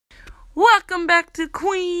Welcome back to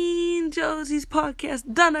Queen Josie's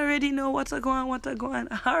podcast. Done already know what's going.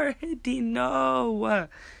 I already know.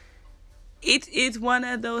 It's one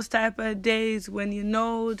of those type of days when you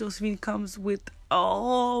know Josephine comes with a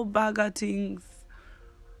whole bag of things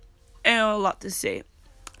and a lot to say.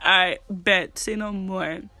 I bet. Say no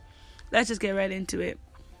more. Let's just get right into it.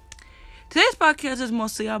 Today's podcast is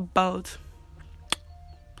mostly about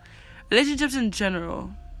relationships in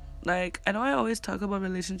general. Like, I know I always talk about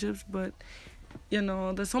relationships, but,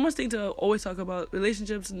 there's so much thing to always talk about.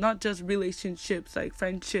 Relationships, not just relationships, like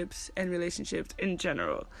friendships and relationships in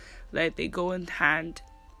general. Like, they go in hand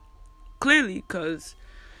clearly because,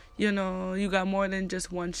 you got more than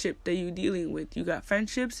just one ship that you're dealing with. You got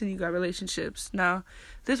friendships and you got relationships. Now,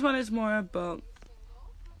 this one is more about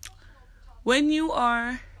when you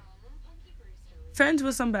are friends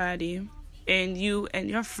with somebody and you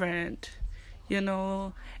and your friend,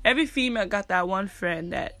 every female got that one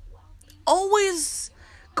friend that always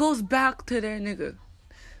goes back to their nigga.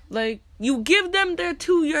 Like, you give them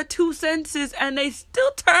your two senses and they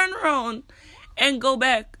still turn around and go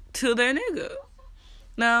back to their nigga.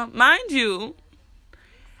 Now, mind you,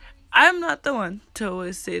 I'm not the one to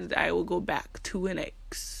always say that I will go back to an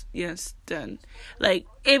ex. Yes, then. Like,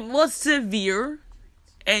 it was severe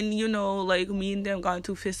and, like, me and them got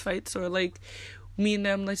into fist fights or, like, me and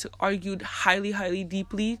them, like, argued highly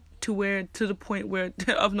deeply to the point where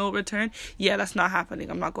of no return. Yeah, that's not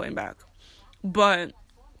happening. I'm not going back. But,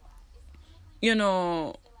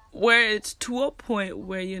 where it's to a point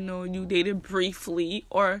where, you dated briefly,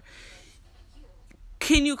 or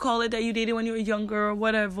can you call it that you dated when you were younger or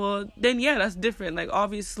whatever, then yeah, that's different. Like,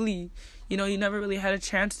 obviously, you never really had a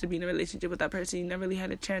chance to be in a relationship with that person. You never really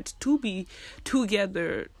had a chance to be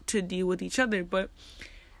together to deal with each other. But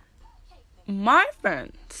my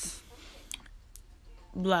friends,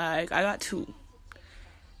 like, I got two.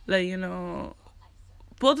 Like,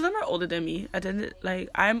 both of them are older than me.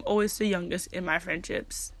 I'm always the youngest in my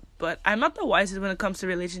friendships. But I'm not the wisest when it comes to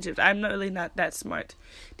relationships. I'm not that smart.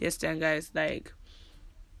 Do you understand, guys? Like,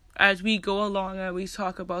 as we go along and we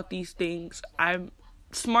talk about these things, I'm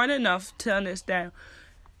smart enough to understand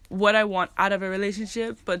what I want out of a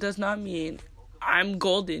relationship, but does not mean I'm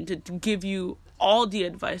golden to give you all the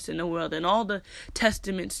advice in the world and all the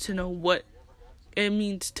testaments to know what it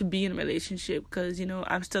means to be in a relationship, because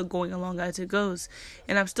I'm still going along as it goes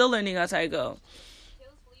and I'm still learning as I go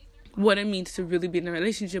what it means to really be in a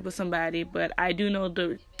relationship with somebody. But I do know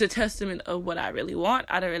the testament of what I really want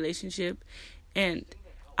out of a relationship, and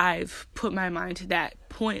I've put my mind to that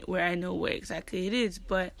point where I know where exactly it is.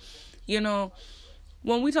 But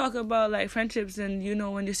when we talk about, like, friendships, and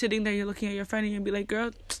when you're sitting there, you're looking at your friend and you'll be like, girl,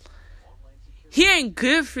 he ain't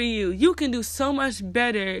good for you. You can do so much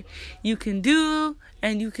better. You can do,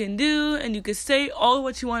 and you can say all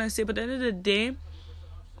what you want to say. But at the end of the day,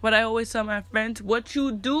 what I always tell my friends, what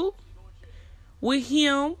you do with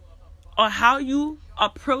him or how you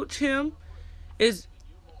approach him is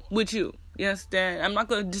with you. Yes, Dad. I'm not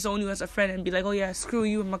going to disown you as a friend and be like, oh yeah, screw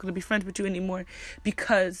you, I'm not going to be friends with you anymore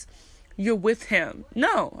because you're with him.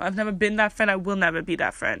 No, I've never been that friend. I will never be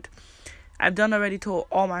that friend. I've done already told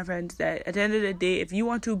all my friends that at the end of the day, if you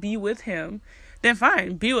want to be with him, then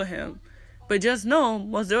fine, be with him. But just know,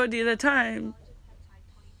 majority of the time,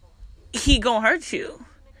 he gonna hurt you.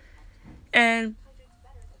 And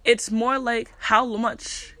it's more like, how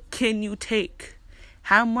much can you take?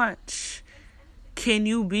 How much can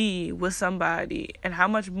you be with somebody? And how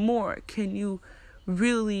much more can you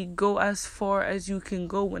really go as far as you can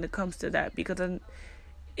go when it comes to that? Because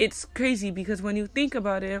it's crazy, because when you think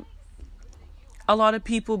about it, a lot of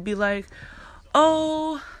people be like,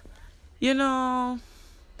 oh,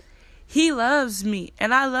 he loves me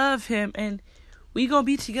and I love him and we gonna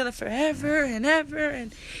be together forever and ever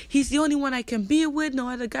and he's the only one I can be with. No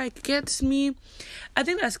other guy gets me. I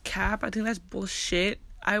think that's cap. I think that's bullshit.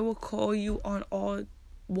 I will call you on all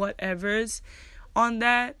whatevers on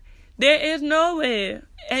that. There is no way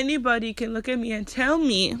anybody can look at me and tell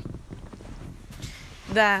me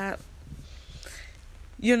that,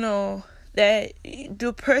 that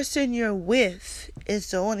the person you're with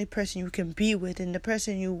is the only person you can be with, and the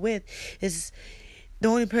person you're with is the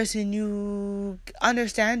only person you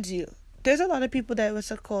understands you. There's a lot of people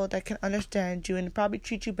that can understand you and probably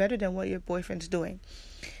treat you better than what your boyfriend's doing.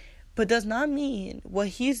 But does not mean what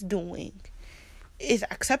he's doing is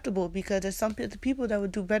acceptable, because there's some people that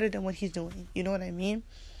would do better than what he's doing. You know what I mean?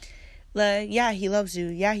 Like, yeah, he loves you.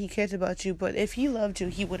 Yeah, he cares about you. But if he loved you,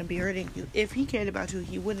 he wouldn't be hurting you. If he cared about you,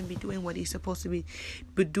 he wouldn't be doing what he's supposed to be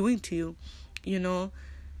doing to you.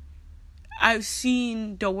 I've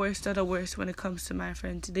seen the worst of the worst when it comes to my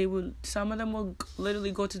friends. Some of them will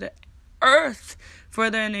literally go to the earth for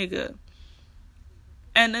their nigga.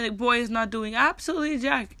 And the boy is not doing absolutely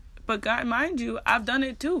jack. But God, mind you, I've done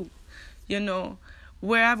it too.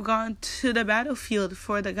 Where I've gone to the battlefield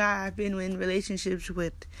for the guy I've been in relationships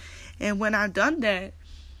with. And when I've done that,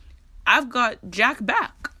 I've got jack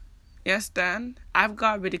back. Yes, then. I've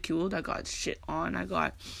got ridiculed. I got shit on. I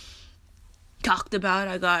got talked about.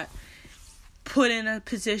 I got put in a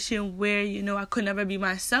position where, I could never be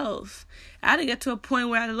myself. I had to get to a point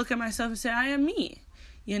where I had to look at myself and say, I am me.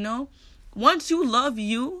 Once you love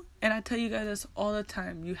you, and I tell you guys this all the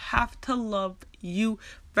time, you have to love you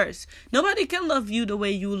first. Nobody can love you the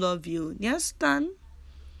way you love you. Yes, done.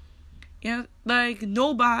 Yeah,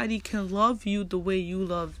 nobody can love you the way you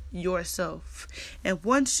love yourself. And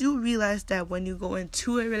once you realize that when you go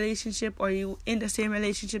into a relationship or you in the same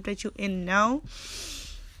relationship that you're in now,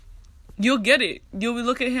 you'll get it. You'll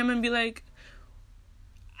look at him and be like,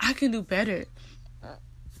 I can do better.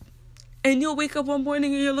 And you'll wake up one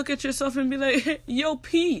morning and you'll look at yourself and be like, yo,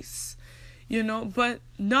 peace. But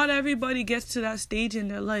not everybody gets to that stage in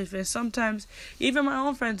their life. And sometimes, even my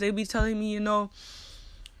own friends, they be telling me,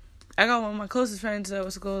 I got one of my closest friends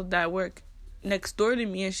that work next door to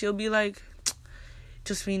me, and she'll be like,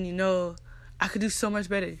 Josephine, I could do so much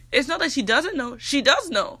better. It's not that she doesn't know. She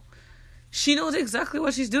does know. She knows exactly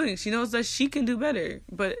what she's doing. She knows that she can do better,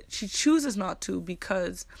 but she chooses not to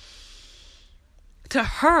because to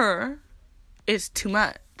her, it's too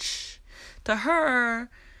much. To her,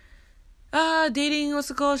 dating,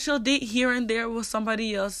 she'll date here and there with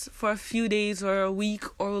somebody else for a few days or a week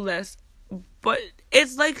or less. But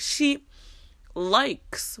it's like she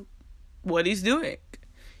likes what he's doing,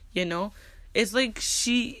 It's like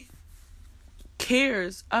she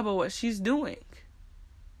cares about what she's doing.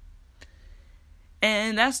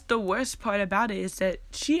 And that's the worst part about it, is that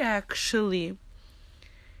she actually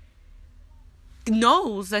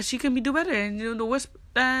knows that she can do better.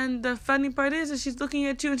 And the funny part is that she's looking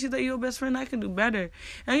at you and she's like, yo, best friend, I can do better.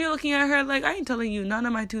 And you're looking at her like, I ain't telling you none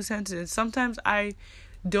of my 2 cents. And sometimes I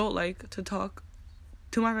don't like to talk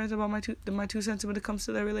to my friends about my 2 cents when it comes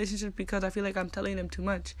to their relationship, because I feel like I'm telling them too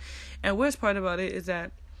much. And worst part about it is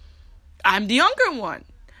that I'm the younger one.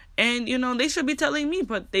 And, they should be telling me,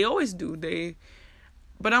 but they always do.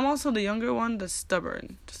 But I'm also the younger one that's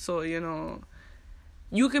stubborn. So,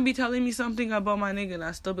 you can be telling me something about my nigga and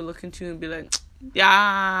I'll still be looking to you and be like,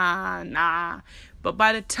 yeah, nah. But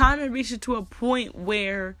by the time it reaches to a point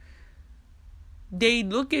where they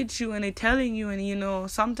look at you and they're telling you,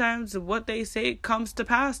 and sometimes what they say comes to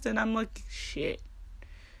pass, and I'm like, shit.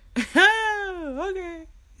 Okay,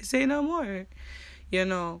 say no more.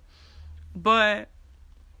 But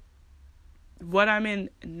what I'm in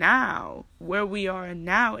now, where we are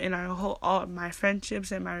now in all my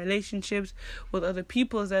friendships and my relationships with other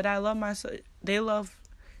people, is that I love myself. They love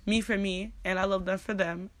me for me, and I love them for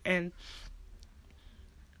them. And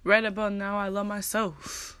right about now, I love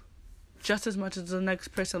myself just as much as the next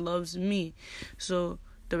person loves me. So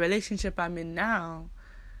the relationship I'm in now,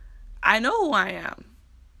 I know who I am,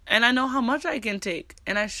 and I know how much I can take,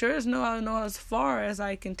 and I know as far as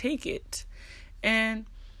I can take it. And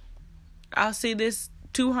I'll say this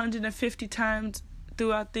 250 times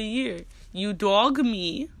throughout the year: you dog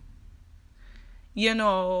me,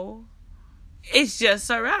 it's just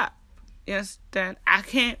a wrap. Yes, then I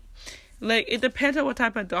can't, it depends on what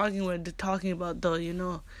type of dogging we're talking about,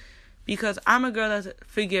 though, because I'm a girl that's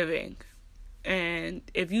forgiving. And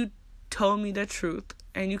if you told me the truth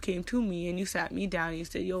and you came to me and you sat me down and you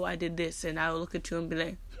said, yo, I did this, and I would look at you and be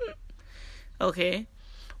like, okay,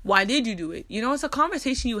 why did you do it? It's a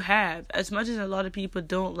conversation you have, as much as a lot of people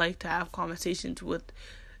don't like to have conversations with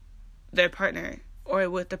their partner or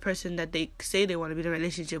with the person that they say they want to be in a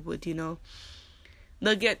relationship with,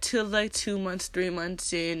 They'll get to 2 months, 3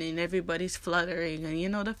 months in, and everybody's fluttering,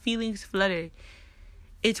 and the feelings flutter.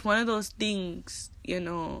 It's one of those things,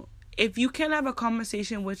 if you can't have a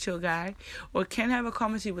conversation with your guy, or can't have a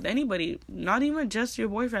conversation with anybody, not even just your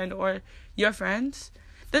boyfriend or your friends,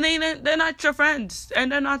 then they're not your friends,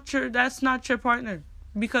 and that's not your partner.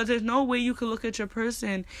 Because there's no way you can look at your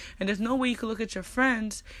person, and there's no way you can look at your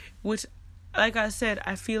friends, which, like I said,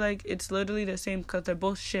 I feel like it's literally the same, because they're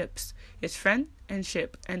both ships. It's friend and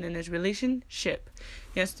ship, and then there's relationship.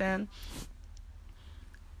 You understand?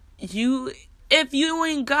 If you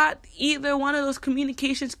ain't got either one of those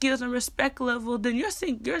communication skills and respect level, then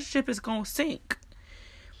your ship is gonna sink.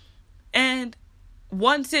 And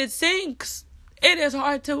once it sinks, it is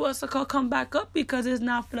hard to come back up, because it's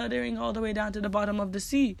not fluttering all the way down to the bottom of the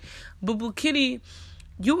sea. Boo Boo Kitty,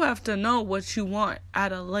 you have to know what you want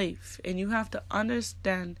out of life, and you have to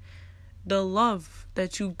understand the love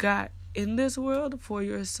that you got in this world for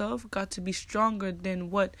yourself got to be stronger than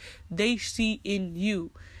what they see in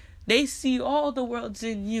you. They see all the worlds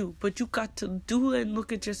in you, but you got to do it and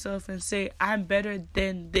look at yourself and say, I'm better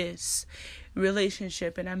than this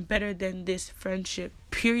relationship and I'm better than this friendship,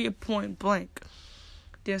 period, point blank.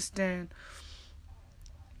 Do you understand?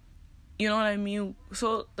 You know what I mean?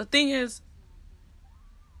 So the thing is,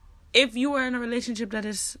 if you are in a relationship that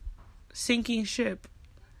is sinking ship,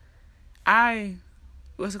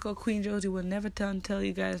 Queen Josie, will never tell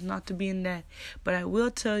you guys not to be in that. But I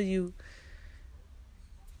will tell you,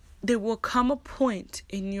 there will come a point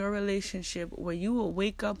in your relationship where you will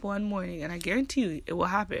wake up one morning, and I guarantee you it will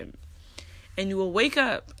happen. And you will wake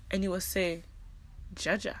up and you will say,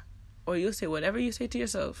 Jaja. Or you'll say whatever you say to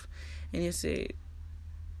yourself. And you say,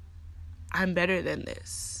 I'm better than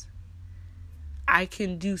this. I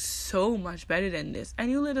can do so much better than this.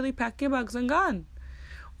 And you literally pack your bags and gone.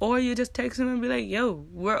 Or you just text him and be like, yo,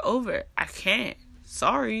 we're over. I can't.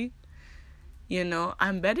 Sorry. You know,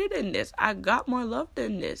 I'm better than this. I got more love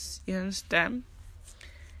than this. You understand?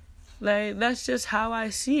 Like, that's just how I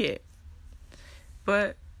see it.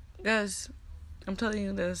 But, guys, I'm telling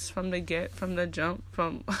you this from the jump,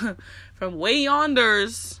 from way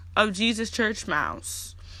yonders of Jesus Church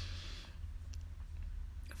Mouse.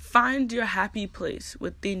 Find your happy place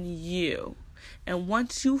within you. And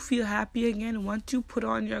once you feel happy again, once you put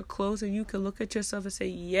on your clothes and you can look at yourself and say,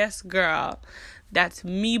 yes, girl, that's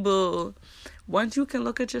me, boo. Once you can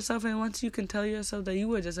look at yourself and once you can tell yourself that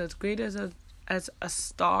you are just as great as a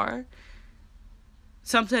star,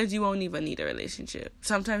 sometimes you won't even need a relationship.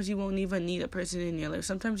 Sometimes you won't even need a person in your life.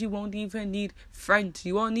 Sometimes you won't even need friends.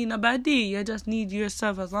 You won't need nobody. You just need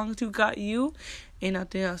yourself. As long as you got you, and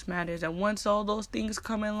nothing else matters. And once all those things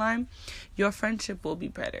come in line, your friendship will be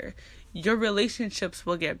better. Your relationships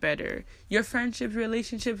will get better. Your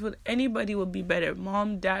relationships with anybody will be better.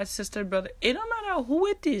 Mom, dad, sister, brother. It don't matter who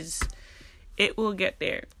it is. It will get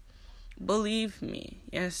there. Believe me.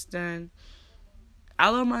 Yes, then. I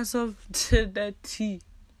love myself to that T.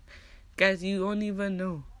 Guys, you don't even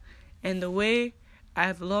know. And the way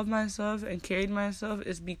I've loved myself and carried myself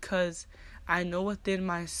is because I know within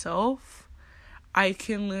myself I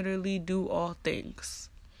can literally do all things.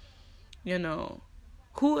 You know,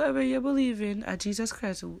 whoever you believe in, Jesus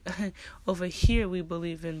Christ, over here we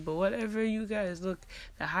believe in. But whatever you guys look,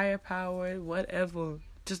 the higher power, whatever,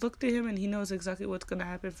 just look to him and he knows exactly what's going to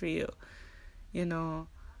happen for you. You know,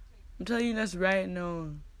 I'm telling you this right now.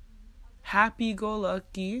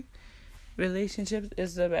 Happy-go-lucky relationships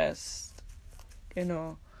is the best. You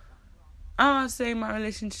know, I'm not saying my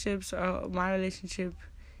relationship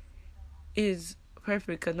is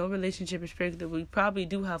perfect, because no relationship is perfect. We probably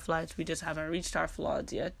do have flaws. We just haven't reached our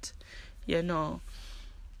flaws yet. You know.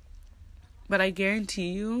 But I guarantee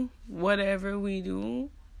you, whatever we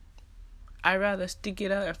do, I'd rather stick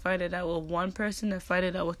it out and fight it out with one person than fight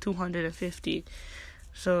it out with 250.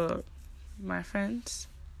 So, my friends,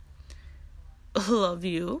 love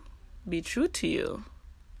you, be true to you,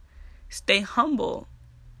 stay humble,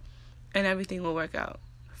 and everything will work out.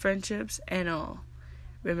 Friendships and all.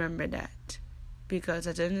 Remember that. Because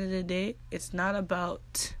at the end of the day, it's not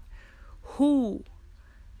about who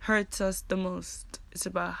hurts us the most. It's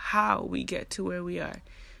about how we get to where we are.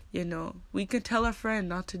 You know, we can tell a friend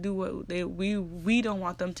not to do what we don't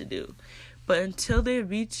want them to do. But until they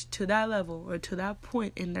reach to that level or to that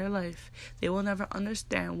point in their life, they will never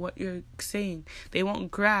understand what you're saying. They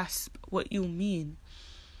won't grasp what you mean.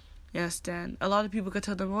 You understand? A lot of people could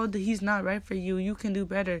tell them, oh, he's not right for you. You can do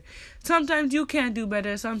better. Sometimes you can't do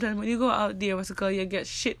better. Sometimes when you go out there, you get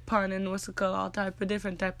shit pun and all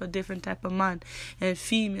different type of man and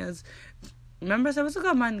females. Remember,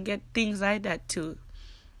 man get things like that too.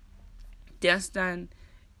 You understand?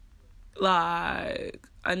 Like,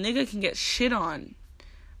 a nigga can get shit on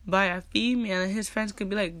by a female and his friends can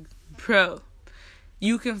be like, bro,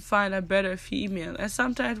 you can find a better female. And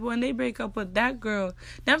sometimes when they break up with that girl,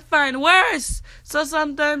 they find worse. So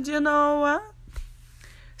sometimes, you know what?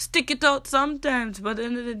 Stick it out sometimes. But at the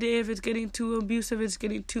end of the day, if it's getting too abusive, it's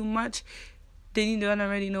getting too much, then you don't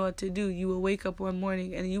already know what to do. You will wake up one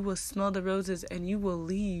morning and you will smell the roses and you will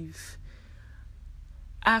leave.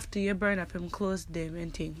 After you burn up and close them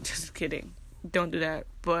and things. Just kidding. Don't do that.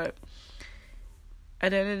 But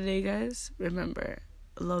at the end of the day, guys, remember,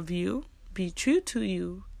 love you, be true to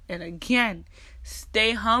you, and again,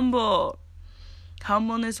 stay humble.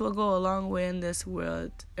 Humbleness will go a long way in this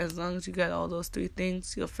world. As long as you got all those three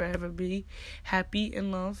things, you'll forever be happy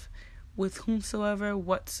in love with whomsoever,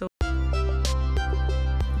 whatsoever.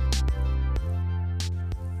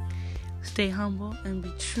 Stay humble and be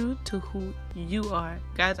true to who you are.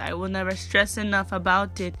 Guys, I will never stress enough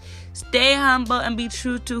about it. Stay humble and be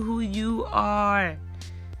true to who you are.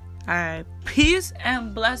 Alright, peace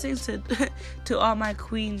and blessings to all my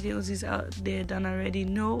queens, Josies out there done already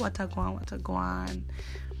know what I want.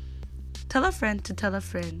 Tell a friend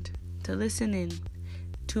to listen in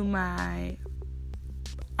to my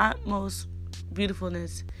utmost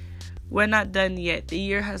beautifulness. We're not done yet. The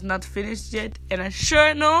year has not finished yet, and I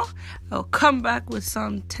sure know I'll come back with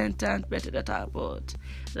some 10 times better to talk about.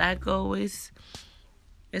 Like always,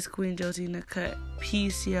 it's Queen Josie in the cut.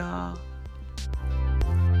 Peace, y'all.